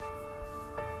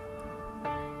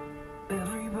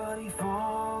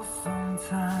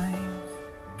times,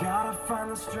 gotta find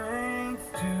the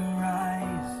strength to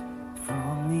rise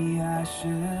from the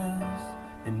ashes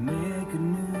and make a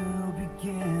new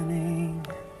beginning.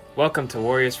 Welcome to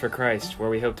Warriors for Christ, where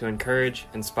we hope to encourage,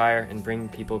 inspire, and bring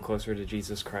people closer to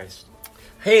Jesus Christ.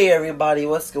 Hey everybody,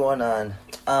 what's going on?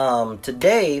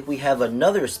 Today we have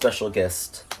another special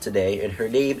guest today, and her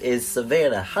name is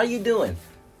Savannah. How you doing?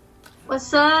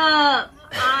 What's up?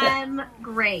 I'm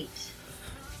great.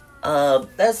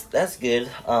 That's good.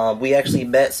 We actually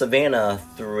met Savannah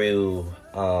through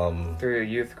Through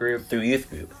youth group.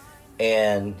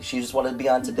 and she just wanted to be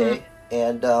on today.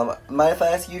 And mind if I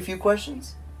ask you a few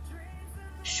questions?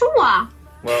 Sure.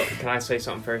 Well, can I say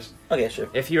something first? Okay, sure.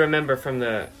 If you remember from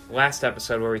the last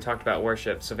episode where we talked about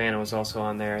worship, Savannah was also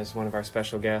on there as one of our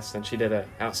special guests, and she did an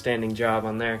outstanding job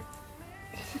on there.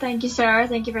 Thank you, sir.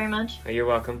 Thank you very much. You're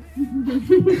welcome.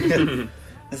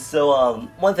 So,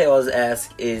 one thing I was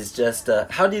asked is just,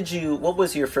 what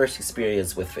was your first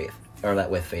experience with faith? Or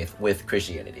not with faith, with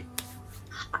Christianity?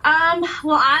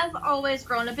 Well, I've always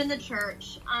grown up in the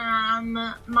church.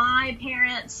 My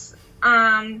parents,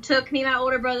 took me and my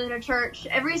older brother to church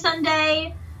every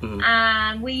Sunday.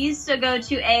 Mm-hmm. We used to go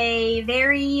to a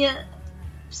very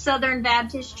Southern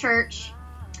Baptist church.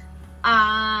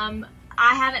 I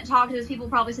haven't talked to those people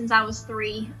probably since I was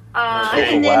 3.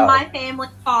 And then my family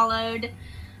followed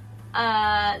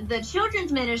the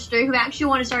children's minister, who actually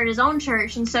wanted to start his own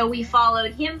church, and so we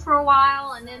followed him for a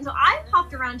while. And then so I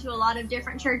popped around to a lot of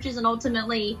different churches and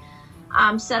ultimately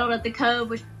settled at the Cove,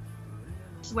 which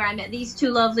is where I met these two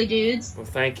lovely dudes. Well,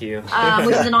 thank you.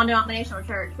 Which is a non-denominational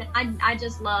church. I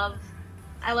just love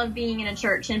being in a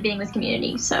church and being with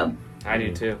community. So I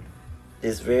do too.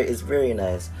 It's very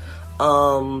nice.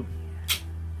 I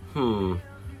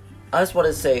just want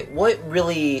to say, what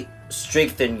really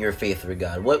strengthened your faith in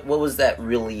God? What was that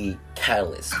really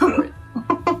catalyst for it?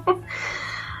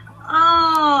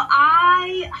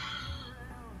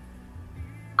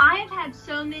 I've had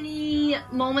so many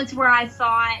moments where I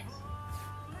thought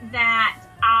that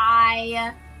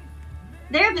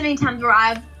there have been many times where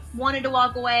I've wanted to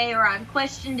walk away or I've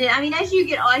questioned it. I mean, as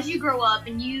you grow up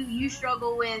and you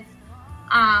struggle with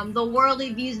the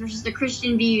worldly views versus the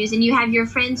Christian views, and you have your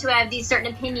friends who have these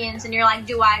certain opinions, and you're like,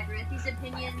 do I agree with these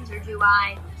opinions, or do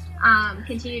I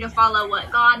continue to follow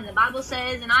what God and the Bible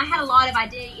says? And I had a lot of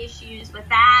identity issues with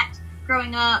that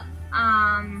growing up.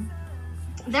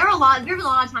 There were a lot of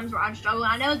times where I struggled.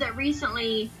 I know that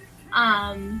recently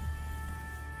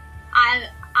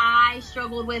I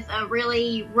struggled with a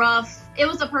really rough, it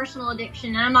was a personal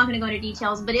addiction, and I'm not going to go into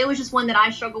details, but it was just one that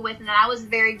I struggled with and that I was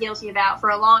very guilty about for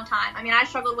a long time. I mean, I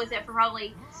struggled with it for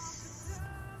probably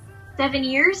 7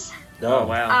 years. Oh,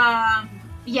 wow.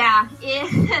 Yeah,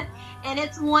 and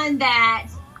it's one that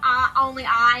only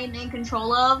I am in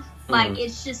control of. Like,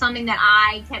 it's just something that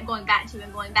I kept going back to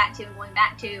and going back to and going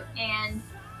back to, and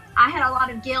I had a lot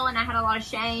of guilt and I had a lot of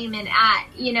shame, and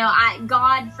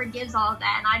God forgives all of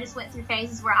that, and I just went through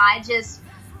phases where I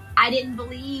didn't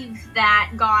believe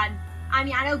that God, I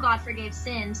mean, I know God forgave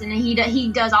sins, and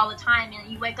he does all the time, and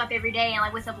you wake up every day and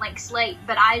like with a blank slate,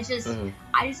 but I just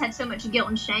had so much guilt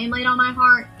and shame laid on my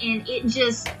heart, and it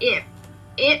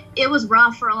was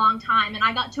rough for a long time, and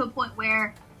I got to a point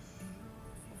where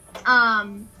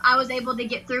I was able to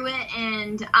get through it,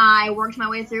 and I worked my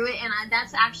way through it, and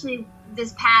that's actually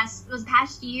this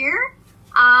past year,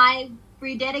 I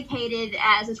rededicated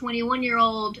as a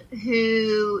 21-year-old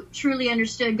who truly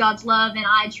understood God's love, and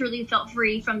I truly felt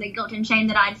free from the guilt and shame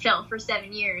that I'd felt for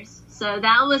 7 years. So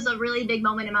that was a really big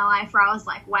moment in my life where I was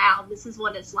like, wow, this is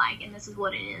what it's like, and this is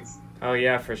what it is. Oh,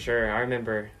 yeah, for sure. I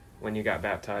remember when you got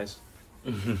baptized.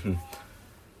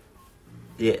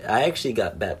 Yeah, I actually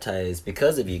got baptized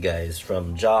because of you guys,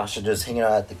 from Josh and just hanging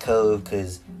out at the Cove,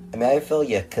 because, I mean, I feel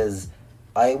you, because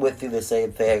I went through the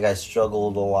same thing. I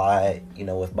struggled a lot,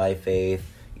 with my faith,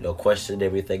 questioned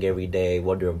everything every day,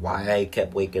 wondering why I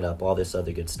kept waking up, all this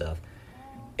other good stuff.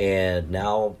 And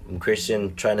now I'm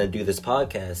Christian, trying to do this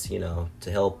podcast,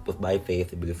 to help with my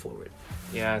faith and move forward.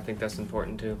 Yeah, I think that's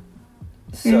important too.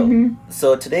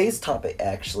 So today's topic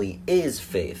actually is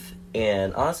faith,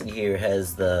 and Austin here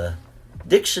has the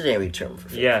dictionary term for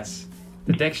faith. Yes.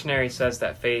 The dictionary says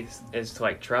that faith is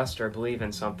to trust or believe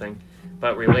in something,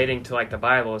 but relating to the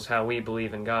Bible is how we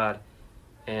believe in God,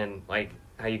 and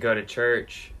how you go to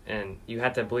church, and you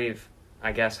have to believe,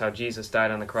 I guess, how Jesus died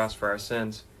on the cross for our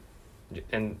sins.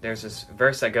 And there's this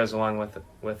verse that goes along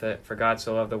with it. For God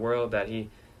so loved the world that he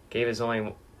gave his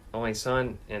only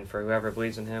son, and for whoever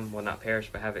believes in him will not perish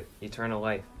but have eternal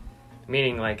life.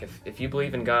 Meaning, if you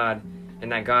believe in God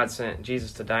and that God sent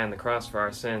Jesus to die on the cross for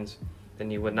our sins,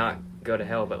 then you would not go to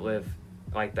hell but live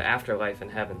the afterlife in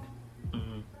heaven.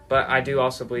 But I do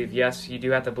also believe, yes, you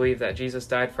do have to believe that Jesus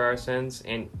died for our sins,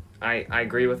 and I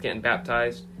agree with getting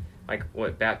baptized. Like,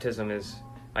 what baptism is,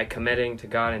 like, committing to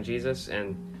God and Jesus,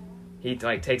 and he,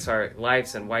 like, takes our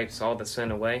lives and wipes all the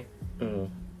sin away.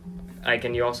 Like,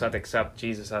 and you also have to accept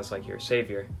Jesus as, like, your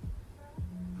Savior.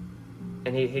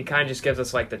 And he kind of just gives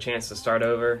us, like, the chance to start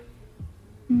over.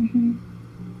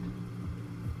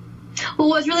 Well,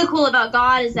 what's really cool about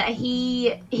God is that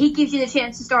he gives you the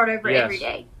chance to start over every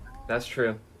day. That's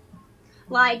true.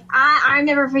 Like, I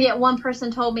never forget one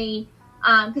person told me,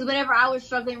 because whenever I was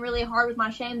struggling really hard with my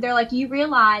shame, they're like, you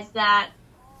realize that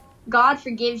God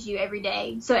forgives you every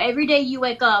day. So every day you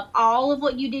wake up, all of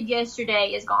what you did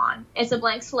yesterday is gone. It's a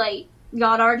blank slate.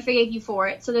 God already forgave you for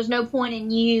it. So there's no point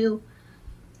in you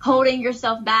holding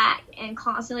yourself back and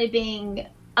constantly being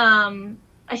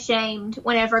ashamed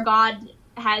whenever God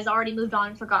has already moved on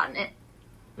and forgotten it.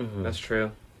 That's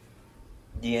true.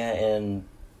 Yeah, and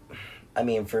I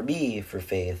mean, for me, for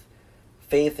faith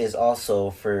is also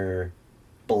for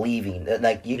believing.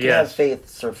 Like, you can have faith,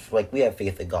 sort of, like, we have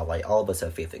faith in God. Like, all of us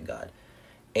have faith in God.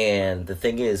 And the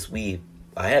thing is,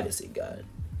 I haven't seen God.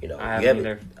 You know, I haven't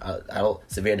either. I don't.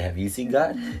 Savannah, have you seen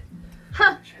God?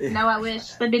 No, I wish.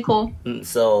 That'd be cool.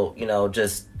 So, you know,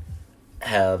 just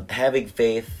having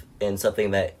faith in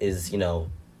something that is, you know,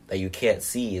 that you can't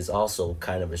see is also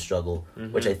kind of a struggle,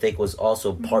 which I think was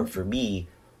also part for me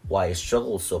why I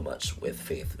struggled so much with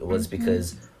faith. It was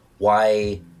because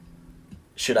why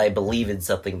should I believe in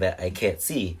something that I can't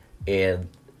see? And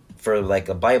for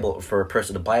a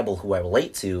person of Bible who I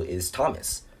relate to is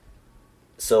Thomas.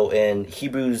 So in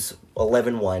Hebrews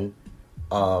 11:1,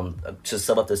 to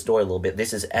sum up the story a little bit,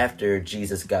 this is after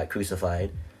Jesus got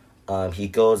crucified. He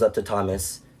goes up to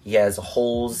Thomas. He has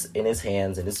holes in his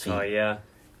hands and his feet. Oh, yeah.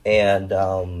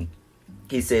 And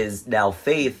he says,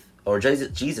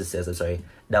 Jesus says, I'm sorry,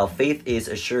 now faith is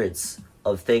assurance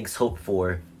of things hoped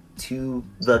for, to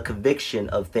the conviction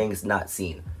of things not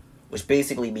seen. Which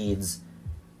basically means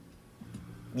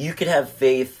you can have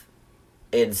faith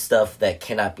in stuff that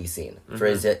cannot be seen. For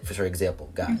example,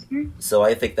 God. So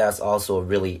I think that's also a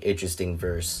really interesting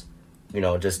verse, you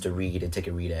know, just to read and take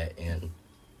a read at. And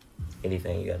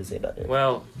anything you got to say about it?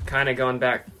 Well, kind of going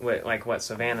back with, like, what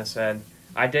Savannah said,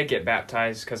 I did get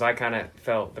baptized because I kind of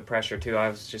felt the pressure too. I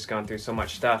was just going through so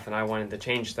much stuff, and I wanted to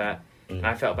change that. And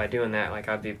I felt by doing that, like,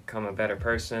 I'd become a better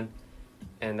person,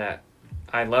 and that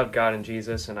I loved God and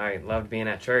Jesus, and I loved being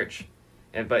at church.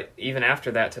 But even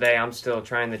after that, today, I'm still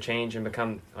trying to change and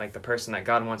become, like, the person that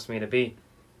God wants me to be.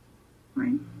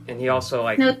 Right. And he also,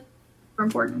 like... No,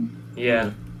 important.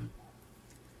 Yeah.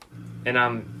 And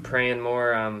I'm praying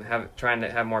more, trying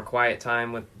to have more quiet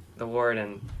time with the Lord,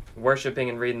 and worshiping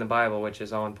and reading the Bible, which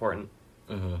is all important.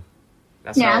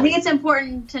 I think it's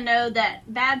important to know that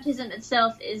baptism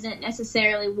itself isn't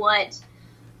necessarily what,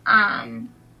 like,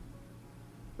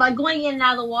 going in and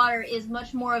out of the water is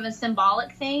much more of a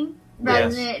symbolic thing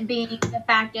rather than it being the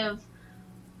fact of,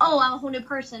 oh, I'm a whole new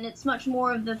person. It's much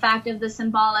more of the fact of the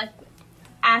symbolic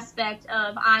aspect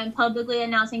of, I'm publicly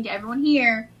announcing to everyone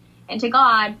here and to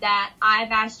God that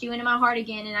I've asked you into my heart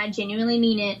again, and I genuinely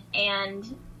mean it.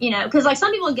 And, you know, because, like,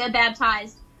 some people get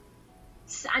baptized,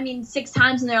 6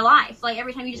 times in their life. Like,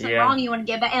 every time you do something wrong, you want to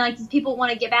get back, and, like, people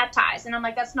want to get baptized, and I'm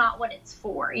like, that's not what it's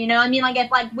for, you know? I mean, like,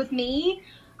 if, like, with me,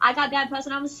 I got baptized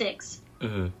when I was 6.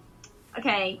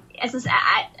 Okay, as a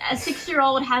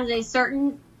 6-year-old has a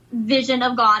certain vision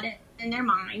of God in their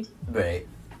mind. Right.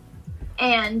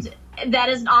 And that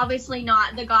is obviously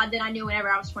not the God that I knew whenever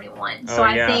I was 21. So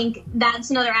I think that's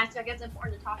another aspect that's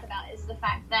important to talk about, is the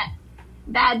fact that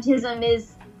baptism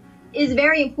is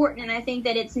very important, and I think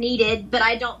that it's needed, but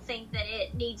I don't think that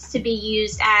it needs to be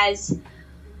used as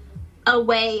a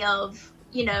way of,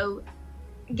 you know,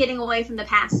 getting away from the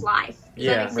past life. Does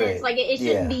that make sense? Like, it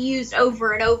shouldn't be used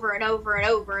over and over and over and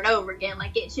over and over again.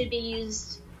 Like, it should be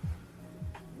used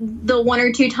the 1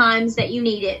 or 2 times that you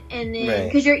need it, and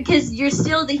then because you're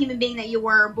still the human being that you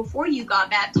were before you got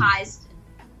baptized,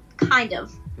 kind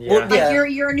of. Like,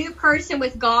 you're a new person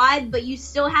with God, but you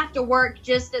still have to work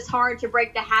just as hard to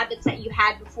break the habits that you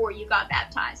had before you got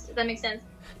baptized. Does that make sense?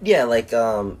 Yeah, like,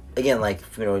 again, like,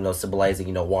 you know, symbolizing,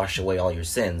 you know, wash away all your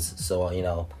sins. So, you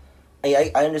know,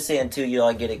 I understand, too, you know,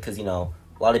 I get it, because, you know,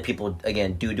 a lot of people,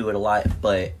 again, do it a lot,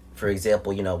 but, for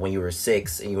example, you know, when you were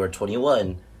 6 and you were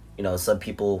 21, you know, some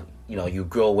people, you know, you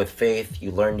grow with faith,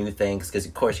 you learn new things, because,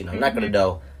 of course, you know, you're not going to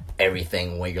know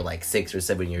everything when you're, like, 6 or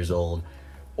 7 years old.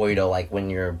 Or, you know, like,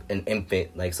 when you're an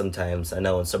infant, like, sometimes, I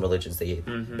know in some religions they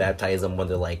baptize them when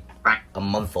they're, like, a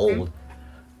month old.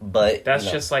 But that's, you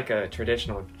know, just, like, a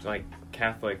traditional, like,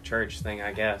 Catholic church thing,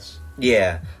 I guess.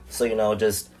 Yeah. So, you know,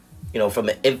 just from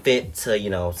an infant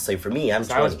to, say for me, I'm 'Cause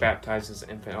 20. I was baptized as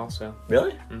an infant also.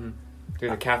 Really? Through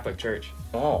the Catholic Church.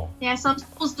 Oh. Yeah, some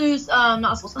schools do.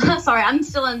 Not schools. Sorry, I'm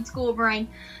still in school brain.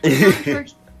 Some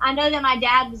church, I know that my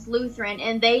dad was Lutheran,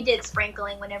 and they did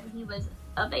sprinkling whenever he was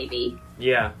a baby.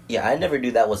 Yeah. Yeah, I never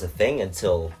knew that was a thing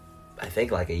until I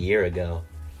think like a year ago.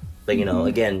 But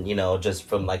again, just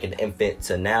from like an infant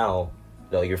to now,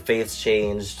 your faith's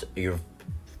changed, your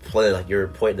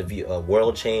point of view,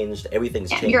 world changed, everything's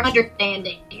changed. Your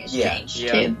understanding has changed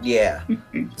too. Yeah.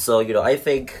 So I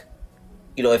think,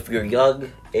 if you're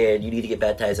young and you need to get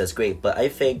baptized, that's great. But I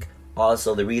think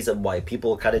also the reason why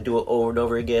people kind of do it over and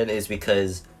over again is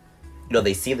because,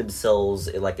 they see themselves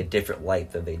in like a different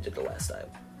light than they did the last time.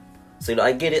 So,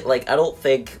 I get it. Like, I don't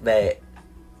think that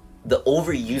the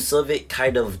overuse of it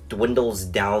kind of dwindles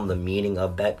down the meaning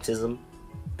of baptism.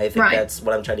 I think that's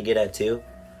what I'm trying to get at too.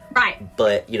 Right.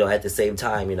 But, at the same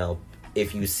time,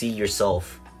 if you see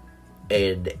yourself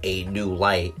in a new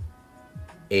light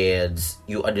and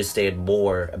you understand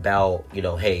more about,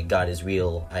 hey, God is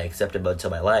real, I accept him into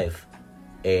my life,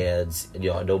 and,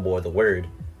 I know more of the word,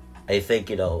 I think,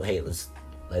 hey, let's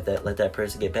let that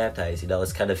person get baptized.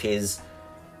 It's kind of his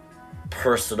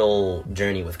personal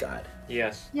journey with God.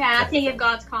 Yes. Yeah, and I think if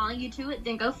God's calling you to it,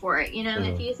 then go for it.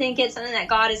 If you think it's something that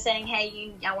God is saying,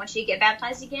 hey, I want you to get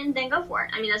baptized again, then go for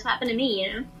it. I mean, that's happened to me,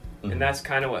 And that's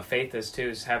kind of what faith is too,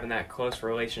 is having that close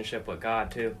relationship with God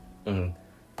too.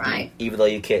 Right. Even though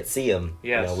you can't see him,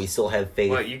 yes. We still have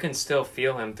faith. Well, you can still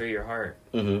feel him through your heart.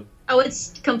 Oh,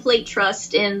 it's complete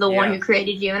trust in the one who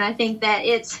created you. And I think that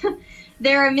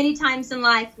there are many times in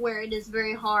life where it is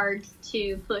very hard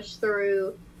to push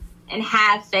through and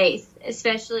have faith,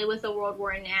 especially with the world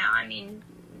we're in now. I mean,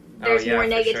 there's more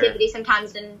negativity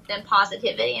sometimes than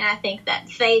positivity. And I think that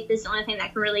faith is the only thing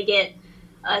that can really get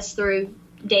us through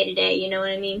day to day, you know what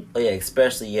I mean? Oh yeah,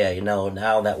 especially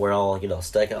now that we're all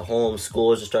stuck at home,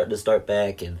 schools are starting to start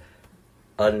back and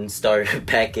unstart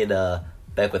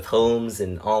back with homes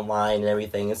and online and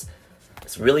everything. It's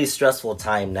really stressful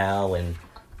time now, and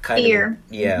kind fear.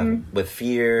 of with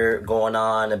fear going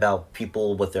on about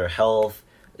people with their health.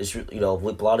 It's a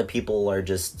lot of people are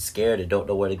just scared and don't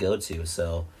know where to go to.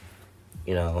 So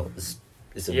it's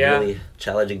a really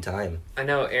challenging time. I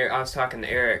know. I was talking to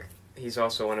Eric. He's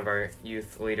also one of our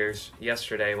youth leaders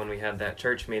yesterday when we had that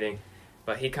church meeting,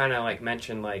 but he kind of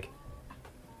mentioned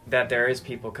that there is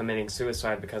people committing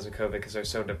suicide because of COVID because they're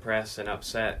so depressed and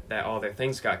upset that all their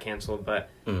things got canceled.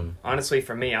 But honestly,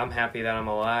 for me, I'm happy that I'm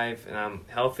alive and I'm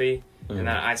healthy and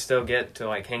that I still get to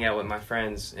hang out with my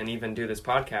friends and even do this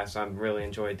podcast. I really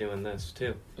enjoy doing this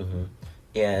too.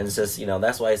 Yeah, and it's just,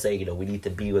 that's why I say, we need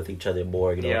to be with each other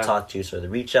more, talk to each other,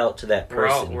 reach out to that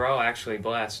person. We're all actually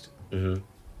blessed.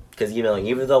 Because,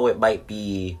 even though it might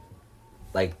be,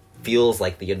 feels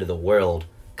like the end of the world,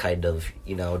 kind of,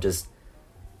 just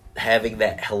having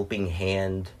that helping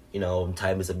hand, in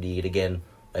times of need, again,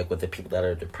 with the people that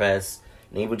are depressed,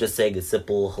 and even just saying a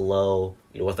simple hello,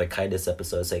 with our kindness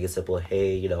episode, saying a simple,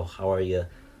 hey, how are you?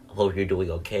 I hope you're doing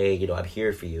okay, I'm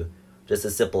here for you. Just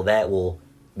as simple that will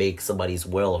make somebody's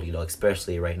world,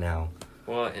 especially right now.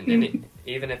 Well, and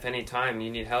even if any time you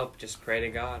need help, just pray to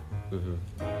God.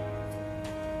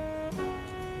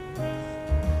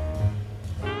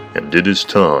 And it is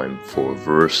time for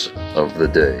verse of the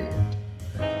day.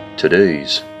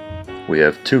 Today's, we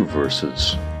have 2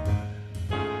 verses.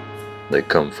 They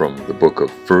come from the book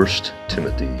of 1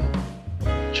 Timothy,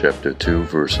 chapter 2,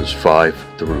 verses 5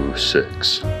 through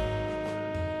 6.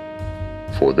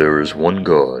 For there is one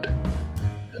God,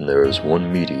 and there is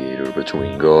one mediator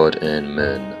between God and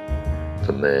men,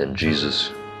 the man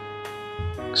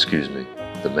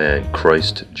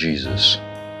Christ Jesus,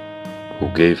 who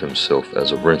gave himself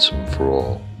as a ransom for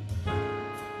all,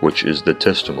 which is the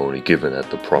testimony given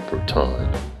at the proper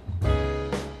time.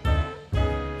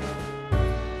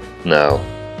 Now,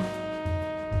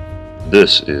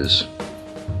 this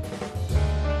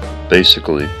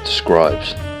basically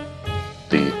describes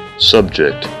the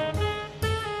subject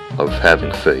of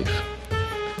having faith.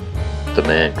 The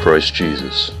man Christ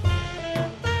Jesus,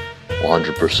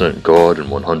 100% God and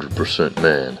 100%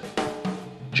 man.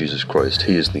 Jesus Christ,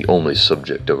 he is the only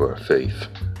subject of our faith.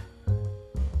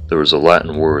 There is a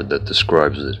Latin word that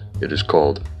describes it. It is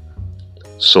called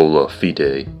sola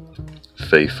fide,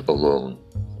 faith alone.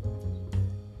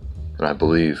 And I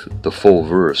believe the full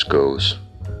verse goes,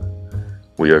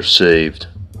 we are saved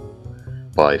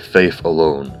by faith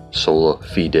alone, sola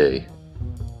fide,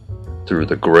 through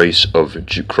the grace of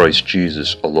Christ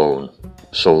Jesus alone,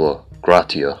 sola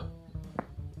gratia,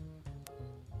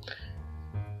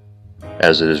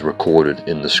 as it is recorded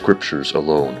in the scriptures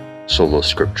alone, sola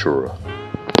scriptura.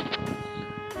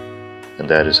 And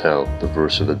that is how the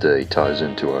verse of the day ties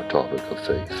into our topic of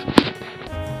faith.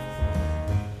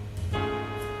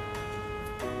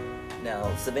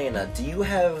 Now, Savannah, do you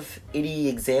have any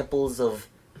examples of,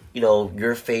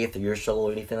 your faith or your struggle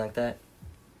or anything like that?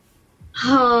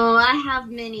 Oh, I have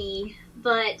many,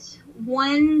 but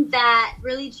one that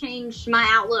really changed my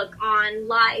outlook on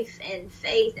life and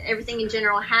faith and everything in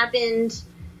general happened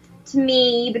to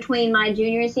me between my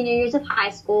junior and senior years of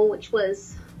high school, which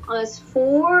was 5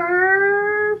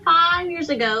 years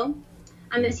ago.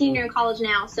 I'm a senior in college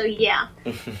now, so yeah,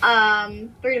 3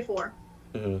 to 4.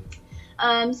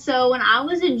 Mm-hmm. So when I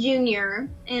was a junior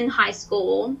in high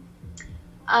school,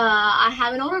 I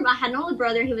had an older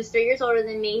brother. He was 3 years older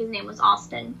than me. His name was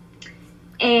Austin.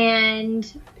 And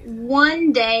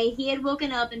one day he had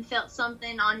woken up and felt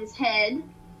something on his head,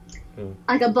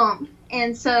 like a bump.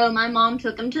 And so my mom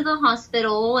took him to the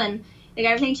hospital and they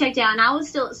got everything checked out. And I was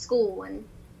still at school. And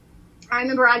I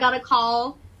remember I got a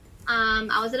call.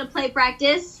 I was at a play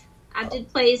practice. I did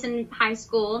plays in high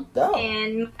school. Oh.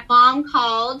 And my mom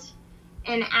called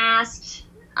and asked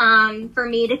for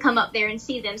me to come up there and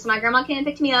see them. So my grandma came and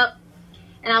picked me up,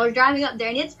 and I was driving up there,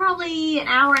 and it's probably an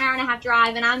hour and a half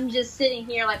drive, and I'm just sitting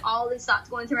here, like, all these thoughts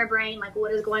going through my brain, like,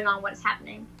 what is going on, what is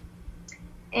happening?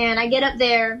 And I get up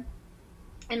there,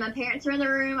 and my parents are in the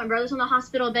room, my brother's on the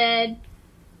hospital bed,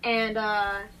 and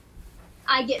I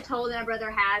get told that my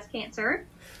brother has cancer.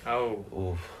 Oh.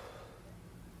 Oof.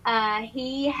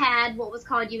 He had what was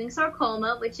called Ewing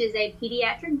sarcoma, which is a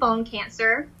pediatric bone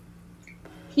cancer.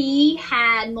 He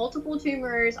had multiple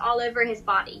tumors all over his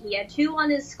body. He had 2 on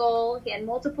his skull. He had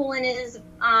multiple in his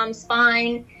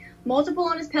spine, multiple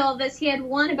on his pelvis. He had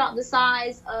one about the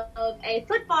size of a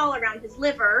football around his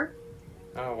liver.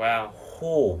 Oh, wow.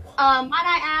 Oh. Might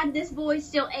I add, this boy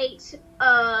still ate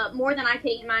more than I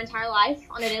could eat in my entire life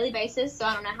on a daily basis, so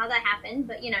I don't know how that happened,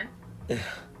 but,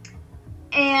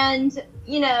 And,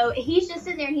 he's just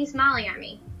sitting there and he's smiling at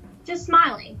me. Just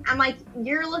smiling. I'm like,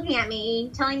 you're looking at me,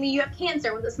 telling me you have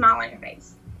cancer with a smile on your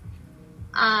face.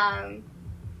 And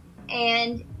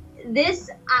this,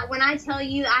 when I tell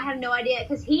you, I have no idea,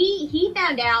 because he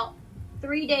found out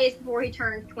 3 days before he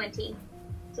turned 20.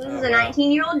 So this is a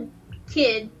 19-year-old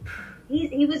kid.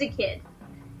 He was a kid.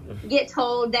 Get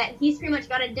told that he's pretty much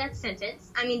got a death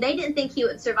sentence. I mean, they didn't think he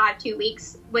would survive 2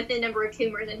 weeks with the number of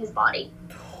tumors in his body.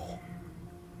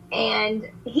 And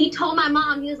he told my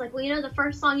mom, he was like, well, the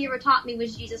first song you ever taught me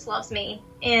was Jesus Loves Me.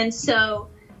 And so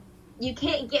you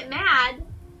can't get mad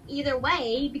either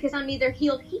way, because I'm either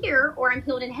healed here or I'm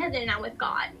healed in heaven and I'm with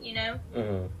God,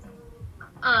 Mm-hmm.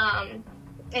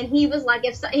 And he was like,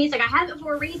 he's like, I have it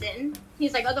for a reason.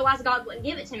 He's like, otherwise God wouldn't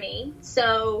give it to me.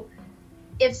 So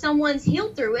if someone's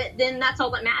healed through it, then that's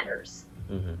all that matters.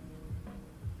 Mm-hmm.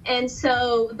 And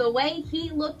so the way he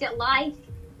looked at life,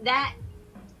 that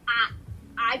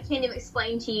I can't even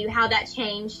explain to you how that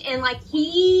changed. And like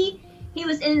he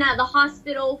was in and out of the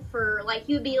hospital for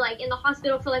he would be in the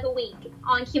hospital for a week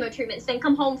on chemo treatments, then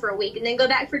come home for a week, and then go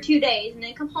back for 2 days, and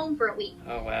then come home for a week.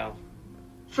 Oh, wow.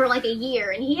 For a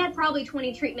year, and he had probably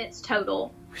 20 treatments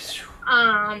total.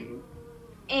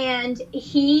 And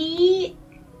he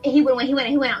went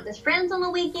out with his friends on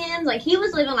the weekends. He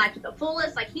was living life to the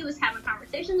fullest. He was having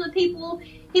conversations with people.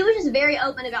 He was just very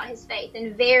open about his faith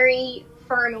and very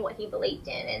firm in what he believed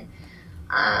in.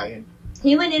 And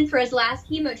he went in for his last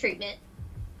chemo treatment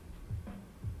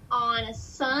on a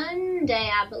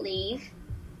Sunday, I believe.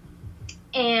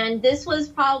 And this was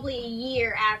probably a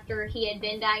year after he had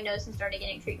been diagnosed and started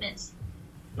getting treatments,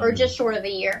 or just short of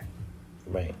a year.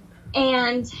 Right.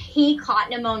 And he caught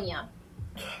pneumonia.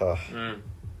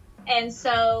 And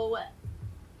so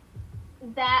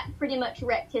that pretty much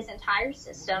wrecked his entire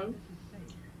system.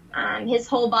 His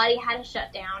whole body had a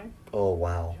shutdown. Oh,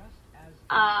 wow.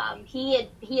 He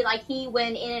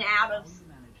went in and out of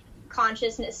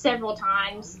consciousness several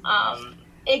times.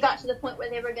 It got to the point where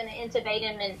they were going to intubate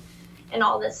him and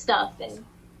all this stuff. And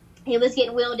he was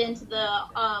getting wheeled into the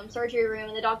surgery room,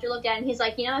 and the doctor looked at him. He's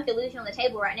like, I could lose you on the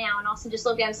table right now. And Austin just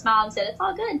looked at him, smiled, and said, it's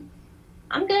all good.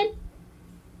 I'm good.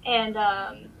 And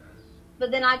but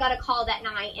then I got a call that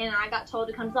night, and I got told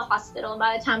to come to the hospital. And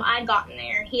by the time I'd gotten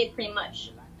there, he had pretty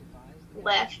much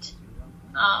left.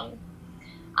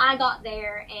 I got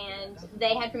there, and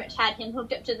they had pretty much had him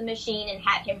hooked up to the machine and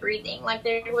had him breathing.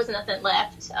 There was nothing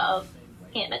left of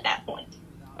him at that point.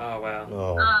 Oh, wow.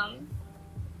 Oh.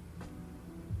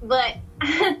 But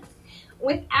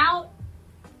without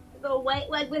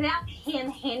him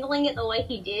handling it the way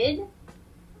he did,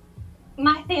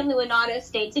 my family would not have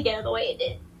stayed together the way it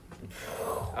did.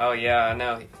 Oh, yeah, I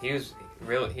know. He was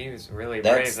really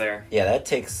brave there. Yeah,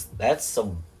 that's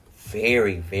some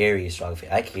very, very strong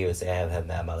faith. I can't even say I haven't had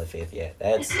that amount of faith yet.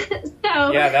 That's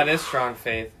Yeah, that is strong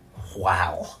faith.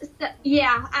 wow. So,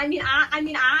 yeah, I'm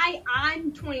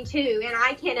 22, and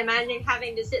I can't imagine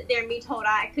having to sit there and be told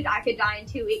I could die in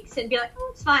 2 weeks and be like, oh,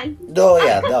 it's fine. No,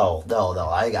 yeah, no.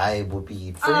 I would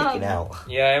be freaking out.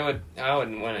 Yeah, I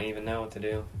wouldn't want to even know what to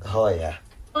do. Oh yeah.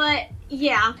 But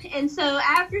yeah, and so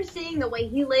after seeing the way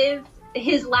he lived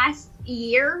his last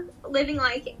year, living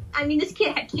like, this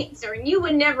kid had cancer, and you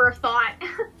would never have thought.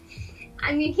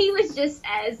 He was just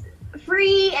as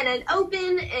free and as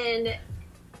open and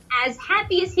as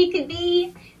happy as he could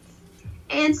be.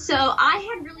 And so I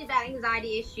had really bad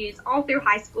anxiety issues all through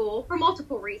high school for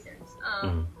multiple reasons.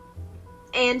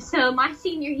 And so my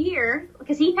senior year,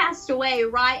 because he passed away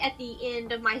right at the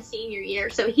end of my senior year,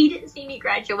 so he didn't see me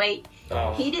graduate.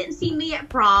 Oh. He didn't see me at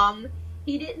prom.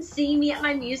 He didn't see me at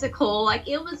my musical. Like,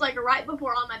 it was like right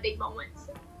before all my big moments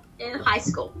in high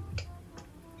school.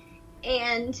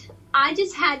 And I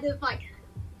just had to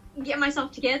get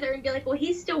myself together and be like, well,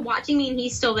 he's still watching me and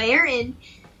he's still there. And,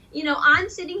 I'm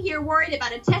sitting here worried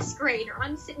about a test grade, or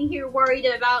I'm sitting here worried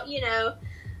about,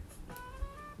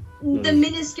 the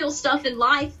minuscule stuff in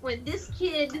life, when this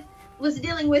kid was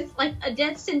dealing with a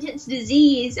death sentence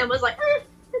disease and was like,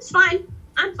 it's fine.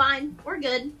 I'm fine. We're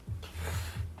good.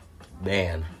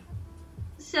 Man.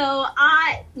 So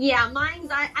my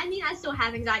anxiety, I still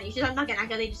have anxiety issues. I'm not gonna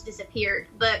act like they just disappeared,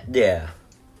 but Yeah.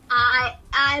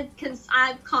 I've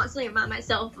constantly remind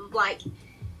myself of what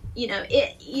you're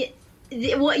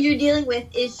dealing with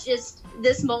is just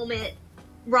this moment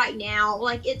right now.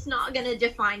 It's not gonna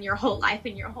define your whole life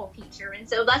and your whole future. And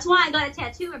so that's why I got a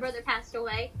tattoo. My brother passed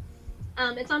away.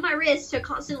 It's on my wrist to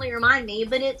constantly remind me,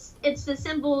 but it's the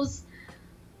symbols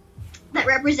that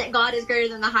represent God is greater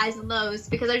than the highs and lows,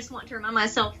 because I just want to remind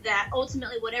myself that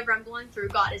ultimately whatever I'm going through,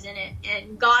 God is in it,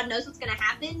 and God knows what's going to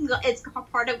happen. It's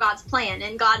part of God's plan,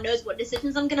 and God knows what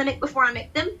decisions I'm going to make before I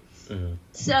make them. Mm-hmm.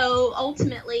 So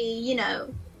ultimately,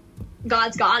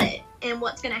 God's got it, and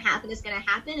what's going to happen is going to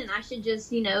happen, and I should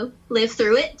just, live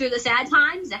through it, through the sad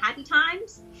times, the happy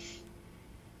times,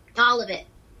 all of it.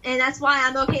 And that's why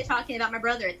I'm okay talking about my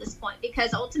brother at this point,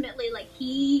 because ultimately,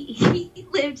 he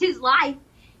lived his life.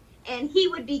 And he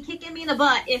would be kicking me in the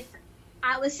butt if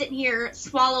I was sitting here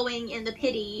swallowing in the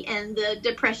pity and the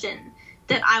depression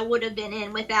that I would have been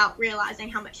in without realizing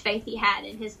how much faith he had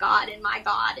in his God and my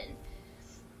God and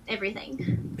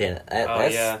everything.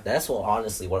 Yeah, that's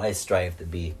honestly what I strive to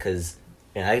be. Because,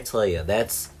 I tell you,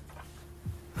 that's...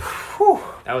 Whew.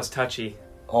 That was touchy.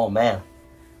 Oh, man.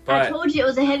 But, I told you it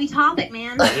was a heavy topic,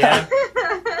 man. Yeah.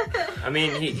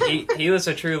 He was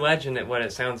a true legend at what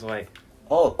it sounds like.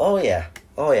 Oh yeah.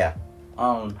 I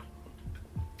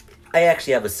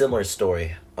actually have a similar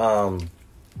story.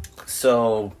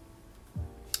 So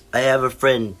I have a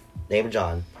friend named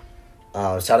John.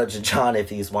 Shout out to John if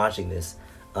he's watching this.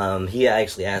 He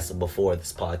actually asked him before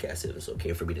this podcast if it was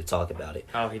okay for me to talk about it.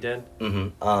 Oh, he did?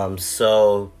 Mm-hmm.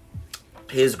 So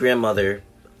his grandmother,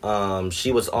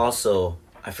 she was also,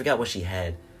 I forgot what she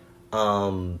had.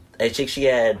 I think she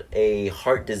had a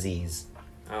heart disease.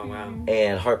 Oh, wow.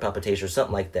 And heart palpitation or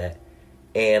something like that.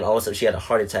 And all of a sudden she had a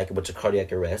heart attack and went to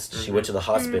cardiac arrest. Mm-hmm. She went to the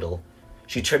hospital. Mm-hmm.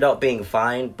 She turned out being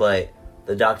fine, but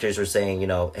the doctors were saying,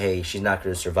 hey, she's not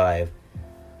going to survive.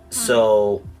 Mm-hmm.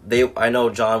 So I know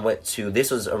John went to,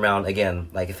 this was around, again,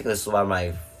 I think this was around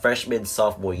my freshman,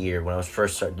 sophomore year when I was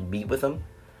first starting to meet with him.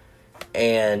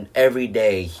 And every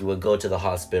day he would go to the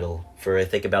hospital for, I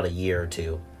think, about a year or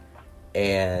two.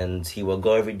 And he would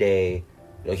go every day.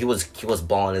 He was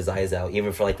bawling his eyes out,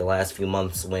 even for the last few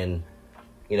months when,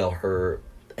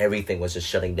 everything was just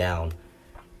shutting down.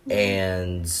 Mm-hmm.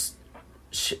 And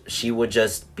she would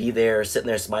just be there, sitting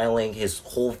there smiling. His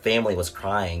whole family was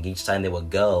crying each time they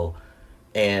would go.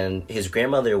 And his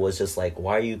grandmother was just like,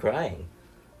 why are you crying?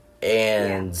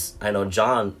 And I know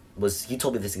John he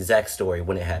told me this exact story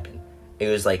when it happened. It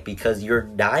was because you're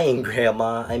dying,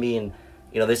 Grandma.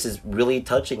 This is really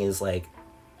touching.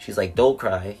 She's like, don't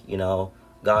cry,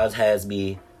 God has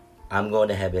me. I'm going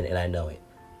to heaven, and I know it.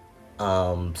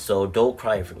 So don't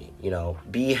cry for me.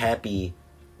 Be happy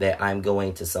that I'm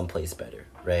going to someplace better,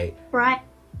 right? Right.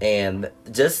 And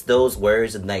just those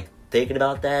words and thinking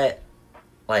about that,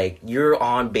 you're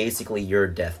on basically your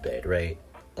deathbed, right?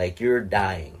 You're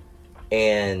dying,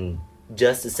 and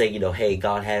just to say, hey,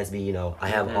 God has me. I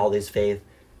have all this faith.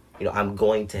 I'm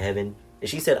going to heaven. And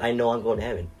she said, I know I'm going to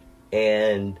heaven,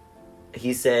 and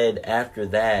he said after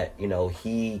that,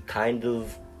 he kind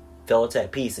of felt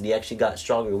at peace, and he actually got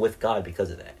stronger with God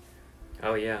because of that.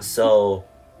 Oh, yeah. So,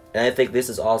 and I think this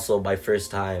is also my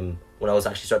first time when I was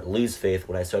actually starting to lose faith,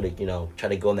 when I started, trying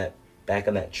to go back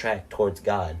on that track towards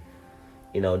God.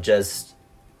 just,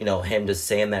 him just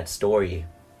saying that story,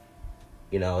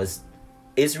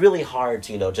 it's really hard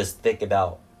to, just think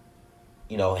about,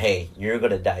 hey, you're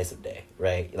going to die someday,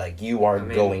 right? Like, you are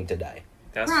going to die.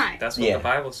 That's Right. that's what the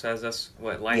Bible says. That's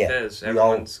what life is.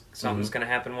 Something's going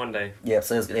to happen one day. Yeah,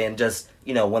 so and just,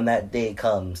 when that day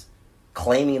comes,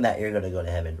 claiming that you're going to go to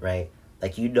heaven, right?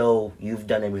 Like, you've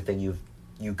done everything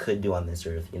you could do on this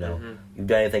earth, You've done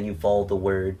everything, you followed the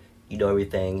word,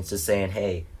 everything. It's just saying,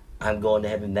 hey, I'm going to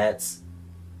heaven. That's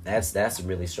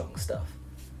really strong stuff.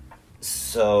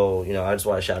 So, I just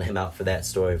want to shout him out for that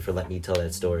story, for letting me tell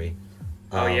that story.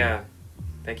 Oh, yeah.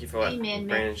 Thank you for letting Amen,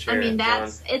 Brandon man. share it,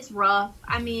 John. It's rough.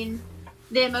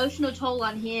 The emotional toll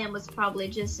on him was probably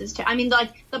just as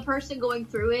like, the person going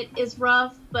through it is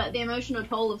rough, but the emotional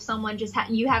toll of someone just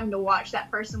you having to watch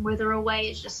that person wither away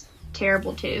is just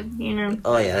terrible too,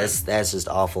 Oh yeah, that's just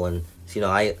awful. And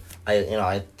I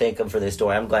thank him for this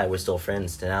story. I'm glad we're still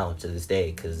friends to this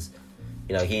day, because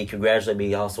he congratulated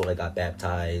me also when I got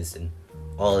baptized and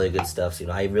all the good stuff. So,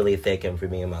 I really thank him for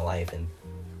being in my life and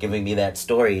giving me that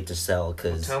story to sell.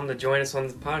 Cause Tell him to join us on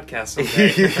the podcast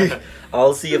someday.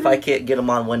 I'll see if I can't get him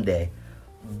on one day.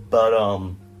 But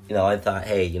I thought,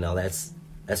 hey, that's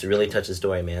a really touching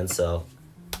story, man. So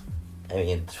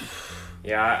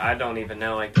yeah, I don't even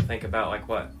know, like, to think about, like,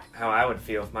 how I would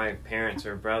feel if my parents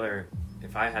or brother,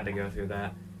 if I had to go through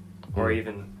that, or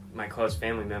even my close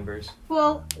family members.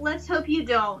 Well, let's hope you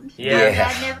don't. Yeah.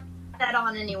 Dad never put that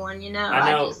on anyone,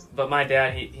 I know, but my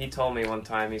dad, he told me one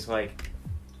time, he's like,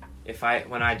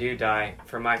 when I do die,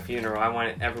 for my funeral, I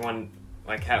want everyone,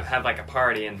 like, have like a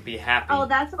party and be happy. Oh,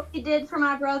 that's what we did for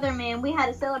my brother, man. We had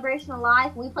a celebration of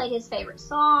life. We played his favorite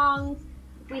songs.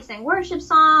 We sang worship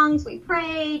songs. We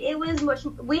prayed. It was much.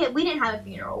 We didn't have a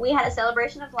funeral. We had a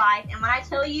celebration of life. And when I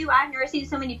tell you, I've never seen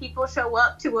so many people show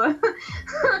up to a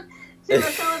to a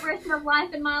celebration of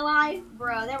life in my life,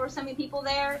 bro. There were so many people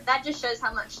there. That just shows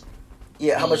how much.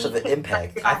 Yeah, how much of an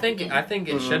impact. I think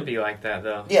it should be like that,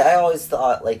 though. Yeah, I always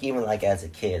thought, like, even like as a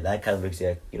kid, that kind of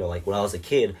exact, like when I was a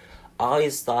kid, I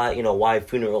always thought, why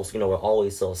funerals, were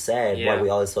always so sad, why we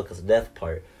always focus on the death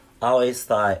part. I always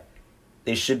thought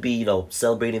they should be,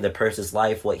 celebrating the person's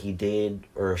life, what he did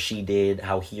or she did,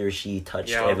 how he or she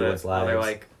touched everyone's lives. All their,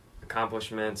 like,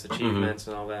 accomplishments, achievements,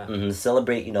 and all that. Mm-hmm.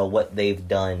 Celebrate, what they've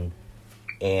done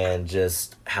and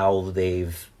just how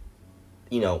they've,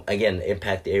 again,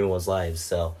 impacted everyone's lives.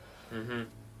 So,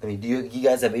 do you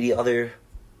guys have any other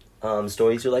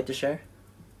stories you'd like to share?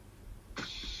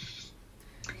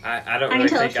 I don't really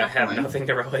think I have nothing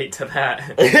to relate to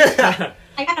that.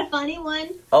 I got a funny one.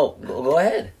 Oh, go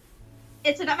ahead.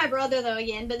 It's about my brother, though,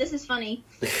 again, but this is funny.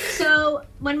 So,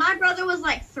 when my brother was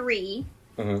like 3,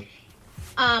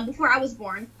 before I was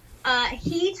born,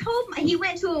 he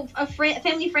went to a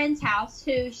family friend's house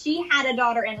she had a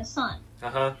daughter and a son.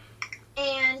 Uh-huh.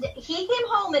 And he came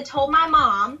home and told my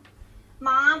mom,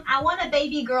 I want a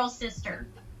baby girl sister.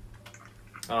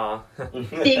 Aw.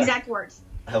 The exact words.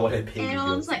 I want a baby girl. And my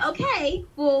mom's like, okay,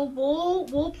 well,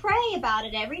 we'll pray about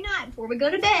it every night before we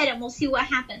go to bed, and we'll see what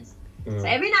happens. So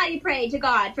every night he prayed to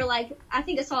God for, like, I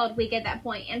think a solid week at that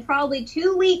point. And probably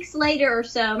 2 weeks later or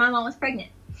so, my mom was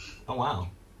pregnant. Oh, wow.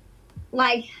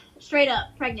 Like, straight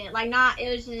up pregnant. Like,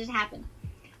 it was just happened.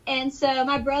 And so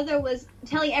my brother was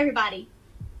telling everybody,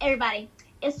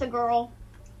 it's a girl.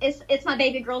 It's my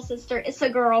baby girl sister. It's a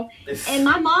girl. And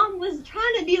my mom was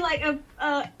trying to be like a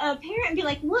parent and be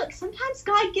like, look, sometimes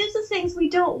God gives us things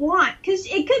we don't want. Because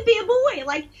it could be a boy.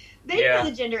 Like, they know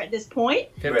the gender at this point.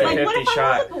 50, like, what if I was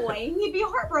shot. a boy? He'd be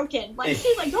heartbroken. Like,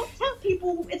 she's like, don't tell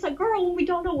people it's a girl when we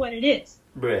don't know what it is.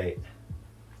 Right.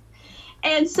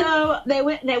 And so they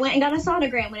went and got a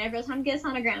sonogram. Whenever it was time to get a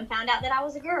sonogram, found out that I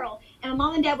was a girl. And my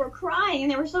mom and dad were crying,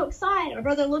 and they were so excited. My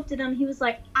brother looked at him. He was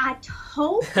like, I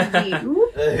told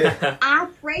you. I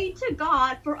prayed to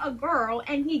God for a girl,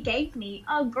 and he gave me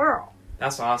a girl.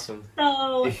 That's awesome.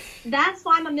 So that's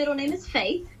why my middle name is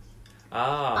Faith.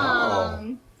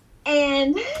 Oh.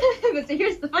 And but so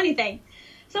here's the funny thing.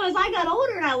 So as I got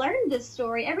older and I learned this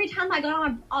story, every time I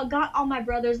got on my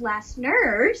brother's last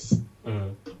nerves,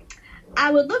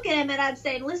 I would look at him and I'd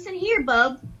say, listen here,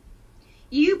 bub.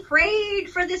 You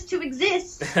prayed for this to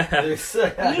exist.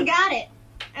 You got it.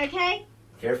 Okay?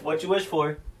 Careful what you wish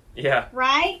for. Yeah.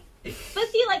 Right? But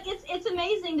see, like, it's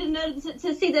amazing to know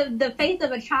to see the faith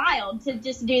of a child to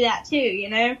just do that too, you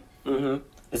know? Mm-hmm.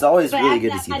 It's always really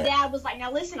good to see my that. dad was like, now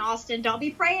listen, Austin, don't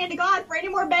be praying to God for any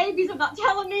more babies without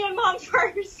telling me and mom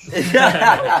first.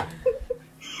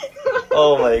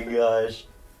 Oh my gosh.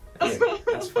 Yeah,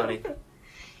 that's funny.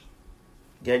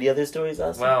 Got any other stories,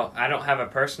 Austin? Well, I don't have a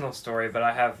personal story, but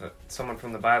I have someone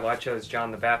from the Bible. I chose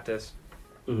John the Baptist.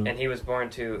 Mhm. and he was born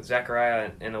to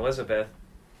Zechariah and Elizabeth,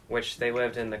 which they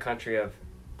lived in the country of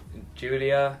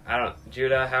Judah,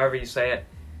 however you say it.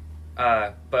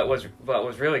 But what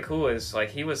was really cool is like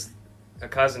he was a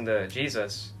cousin to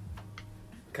Jesus,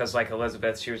 because like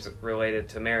Elizabeth, she was related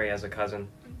to Mary as a cousin.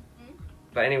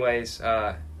 But anyways,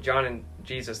 John and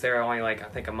Jesus, they were only like I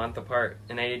think a month apart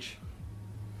in age,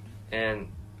 and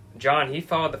John, he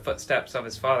followed the footsteps of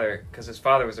his father because his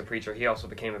father was a preacher. He also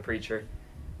became a preacher,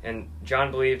 and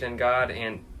John believed in God,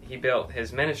 and he built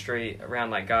his ministry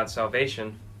around like God's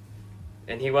salvation.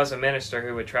 And he was a minister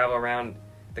who would travel around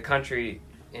the country,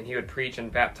 and he would preach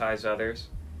and baptize others.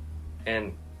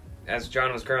 And as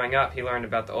John was growing up, he learned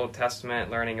about the Old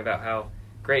Testament, learning about how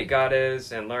great God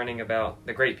is, and learning about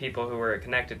the great people who were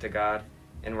connected to God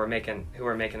and were making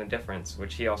a difference,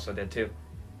 which he also did too.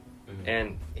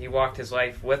 And he walked his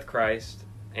life with Christ,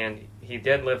 and he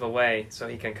did live away so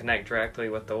he can connect directly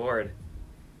with the Lord.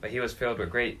 But he was filled with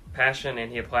great passion,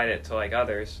 and he applied it to like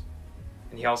others.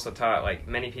 And he also taught like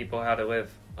many people how to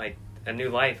live like a new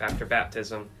life after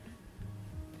baptism.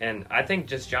 And I think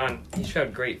just John, he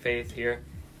showed great faith here.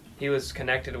 He was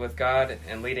connected with God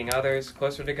and leading others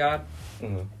closer to God,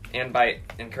 and by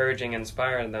encouraging and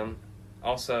inspiring them,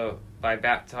 also by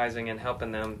baptizing and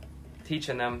helping them,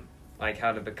 teaching them like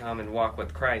how to become and walk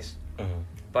with Christ.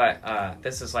 But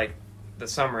this is like the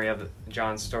summary of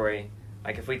John's story.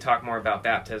 Like if we talk more about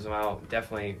baptism, I'll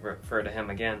definitely refer to him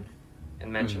again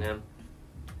and mention him.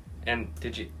 And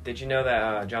did you know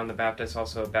that John the Baptist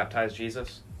also baptized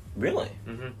Jesus? Really?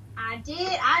 I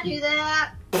did. I do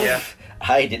that. Yeah.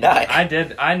 I did not. I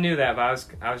did. I knew that, but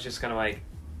I was just gonna like.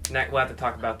 We'll have to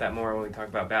talk about that more when we talk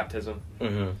about baptism.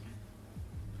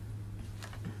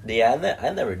 Yeah, I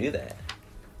never do that.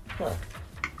 Huh.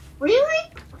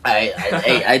 Really?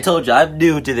 I told you I'm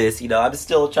new to this. You know, I'm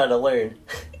still trying to learn.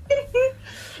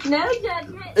 No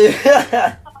judgment.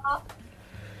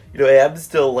 You know, I'm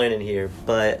still learning here,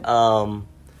 but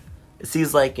it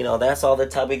seems like that's all the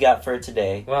time we got for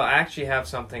today. Well, I actually have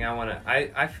something I want to.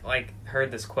 I've like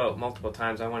heard this quote multiple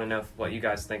times. I want to know what you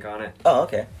guys think on it. Oh,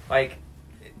 okay. Like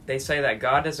they say that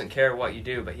God doesn't care what you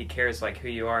do, but He cares like who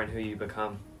you are and who you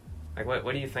become. Like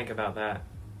what do you think about that?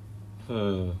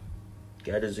 God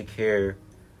doesn't care.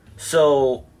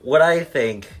 So what I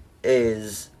think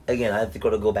is, again, I have to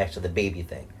go back to the baby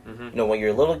thing. When you're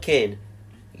a little kid,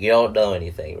 you don't know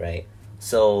anything, right?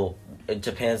 So it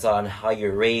depends on how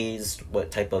you're raised,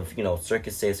 what type of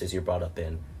circumstances you're brought up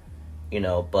in,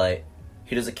 But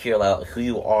He doesn't care about who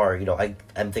you are.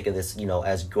 I'm thinking this,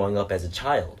 as growing up as a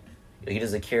child. He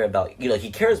doesn't care about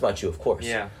He cares about you, of course.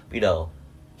 Yeah.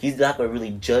 He's not going to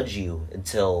really judge you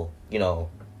until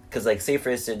because like say for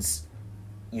instance,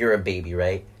 you're a baby,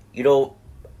 right?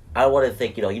 I want to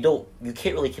think you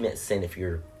can't really commit sin if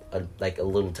you're a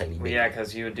little tiny baby. Yeah,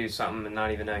 because you would do something and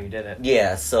not even know you did it.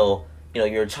 Yeah, so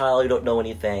you're a child, you don't know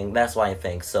anything. That's why I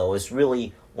think so. It's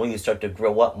really when you start to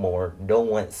grow up more, know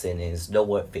what sin is, know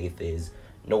what faith is,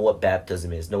 know what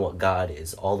baptism is, know what God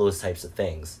is, all those types of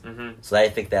things. So I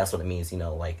think that's what it means.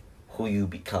 Like who you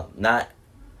become, not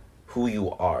who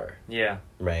you are. Yeah.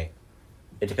 Right.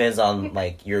 It depends on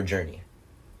like your journey.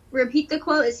 Repeat the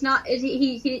quote. It's not.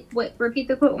 Wait. Repeat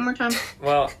the quote one more time.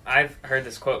 Well, I've heard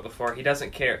this quote before. He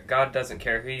doesn't care. God doesn't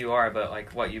care who you are, but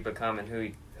like what you become and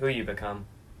who you become.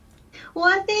 Well,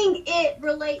 I think it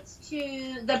relates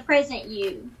to the present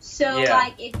you. So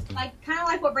like it's like kind of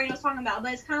like what Brandon was talking about,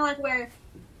 but it's kind of like where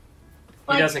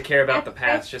He doesn't care about the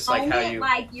past, just like how you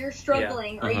like you're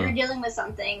struggling or you're dealing with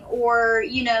something, or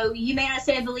you may not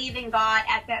say believe in God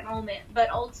at that moment, but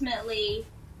ultimately.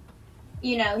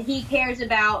 He cares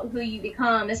about who you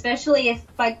become, especially if,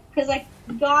 because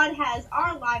God has,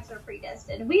 our lives are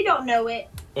predestined. We don't know it.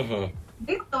 We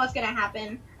don't know what's going to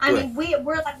happen. I mean,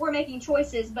 we're making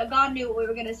choices, but God knew what we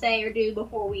were going to say or do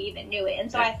before we even knew it.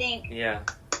 And so I think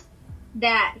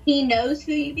that He knows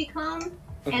who you become,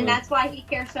 and that's why He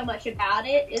cares so much about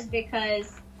it, is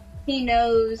because He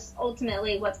knows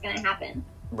ultimately what's going to happen.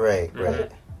 Right.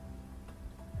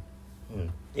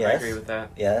 Yeah, I agree with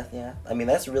that. Yeah. I mean,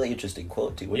 that's a really interesting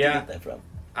quote, too. Where did you get that from?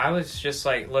 I was just,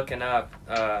 looking up,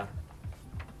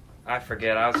 I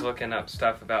forget, I was looking up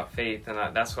stuff about faith,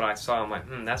 and that's what I saw. I'm like,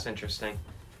 that's interesting.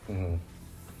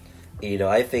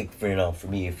 I think, for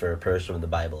me, for a person with the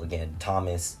Bible, again,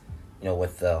 Thomas,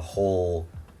 with the whole,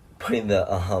 putting the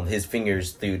his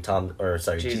fingers through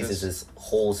Jesus'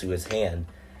 holes through his hand,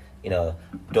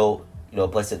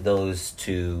 blessed those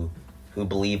who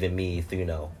believe in me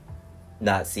through,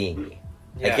 not seeing me.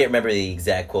 I can't remember the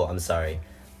exact quote, I'm sorry.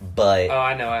 But oh,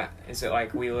 I know. Is it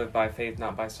like we live by faith,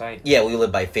 not by sight? Yeah, we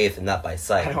live by faith and not by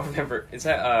sight. I don't remember. Is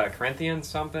that Corinthians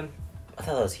something? I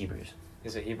thought that was Hebrews.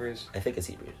 Is it Hebrews? I think it's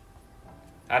Hebrews.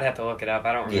 I'd have to look it up.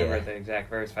 I don't remember Yeah. the exact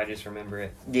verse. I just remember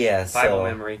it. Yeah, Bible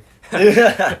memory.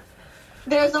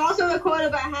 There's also a quote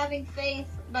about having faith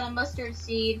but a mustard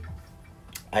seed.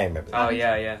 I remember that. Oh,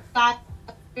 yeah. Not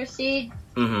mustard seed.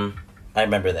 Mm-hmm. I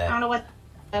remember I that. don't know what,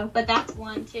 but that's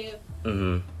one too.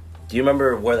 Mm-hmm. Do you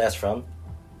remember where that's from?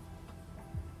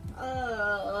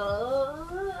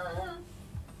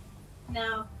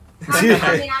 No. I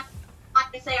mean, I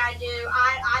can say I do.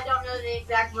 I don't know the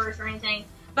exact verse or anything,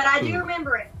 but I do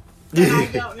remember it. But I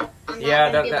don't know. I'm not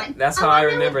Yeah, gonna be like, that's "Oh, how I know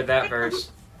remembered it." that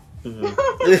verse.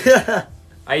 Mm-hmm.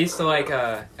 I used to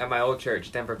at my old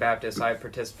church, Denver Baptist, I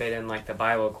participated in the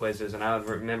Bible quizzes, and I would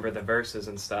remember the verses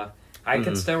and stuff. I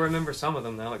can still remember some of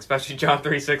them though, especially John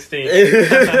 3:16.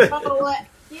 Oh,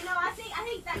 I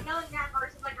think that knowing that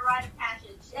verse is like a rite of passage.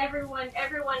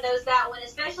 Everyone knows that one,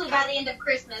 especially by the end of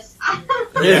Christmas.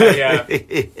 Yeah.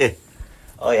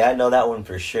 Oh yeah, I know that one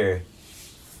for sure.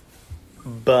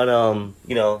 But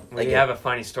We have a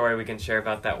funny story we can share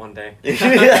about that one day.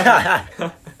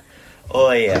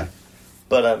 Oh yeah.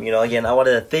 But again, I want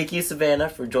to thank you, Savannah,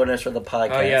 for joining us for the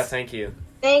podcast. Oh yeah, thank you.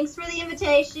 Thanks for the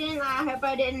invitation. I hope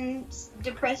I didn't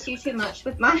depress you too much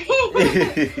with my.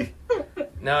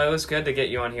 No, it was good to get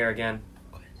you on here again.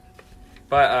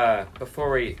 But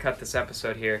before we cut this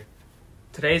episode here,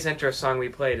 today's intro song we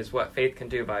played is What Faith Can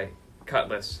Do by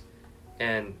Cutlass.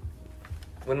 And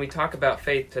when we talk about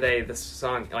faith today, this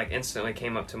song instantly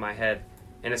came up to my head.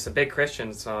 And it's a big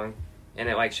Christian song, and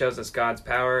it shows us God's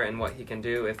power and what he can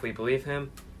do if we believe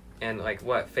him, and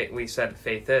what we said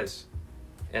faith is.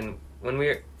 And when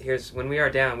we are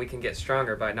down, we can get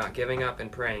stronger by not giving up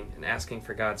and praying and asking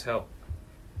for God's help.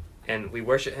 And we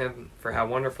worship him for how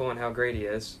wonderful and how great he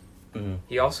is. Mm-hmm.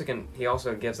 He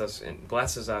also gives us and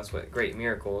blesses us with great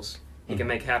miracles he can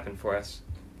make happen for us.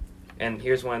 And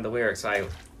here's one of the lyrics I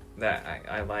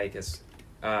like is,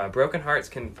 broken hearts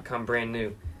can become brand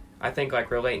new. I think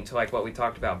relating to what we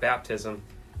talked about baptism,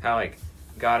 how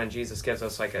God and Jesus gives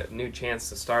us a new chance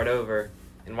to start over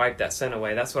and wipe that sin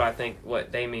away. That's what I think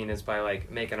what they mean is by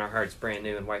making our hearts brand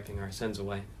new and wiping our sins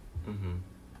away. Mm-hmm.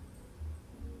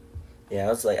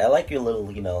 Yeah, I like your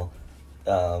little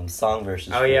song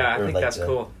verses. Oh yeah, I think that's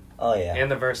cool. Oh yeah,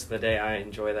 and the verse of the day, I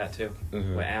enjoy that too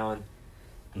with Alan.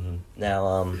 Mm-hmm.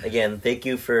 Now, again, thank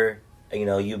you for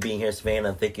you being here,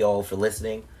 Savannah. Thank you all for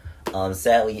listening.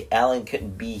 Sadly, Alan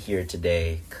couldn't be here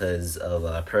today because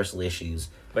of personal issues.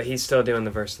 But he's still doing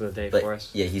the verse of the day for us.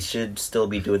 Yeah, he should still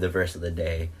be doing the verse of the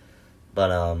day.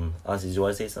 But, honestly, do you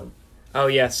want to say something? Oh,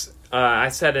 yes. I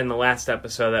said in the last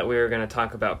episode that we were going to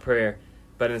talk about prayer.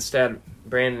 But instead,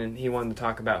 Brandon, he wanted to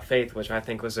talk about faith, which I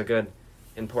think was a good,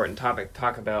 important topic to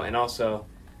talk about. And also,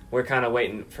 we're kind of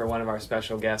waiting for one of our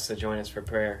special guests to join us for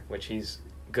prayer, which he's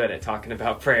good at talking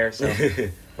about prayer. So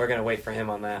we're going to wait for him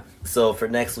on that. So for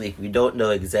next week, we don't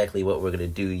know exactly what we're going to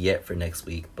do yet for next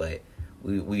week. But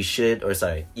we should,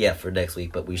 for next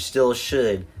week. But we still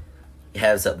should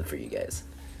have something for you guys.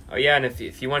 Oh, yeah, and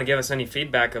if you want to give us any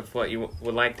feedback of what you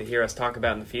would like to hear us talk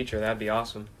about in the future, that'd be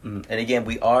awesome. And again,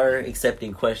 we are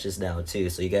accepting questions now, too.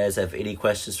 So you guys have any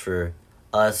questions for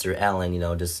us or Alan,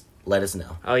 just let us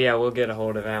know. Oh, yeah, we'll get a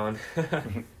hold of Alan.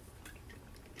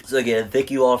 So again,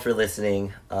 thank you all for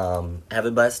listening. Have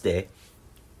a blessed day.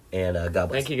 And God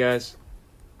bless. Thank you, guys.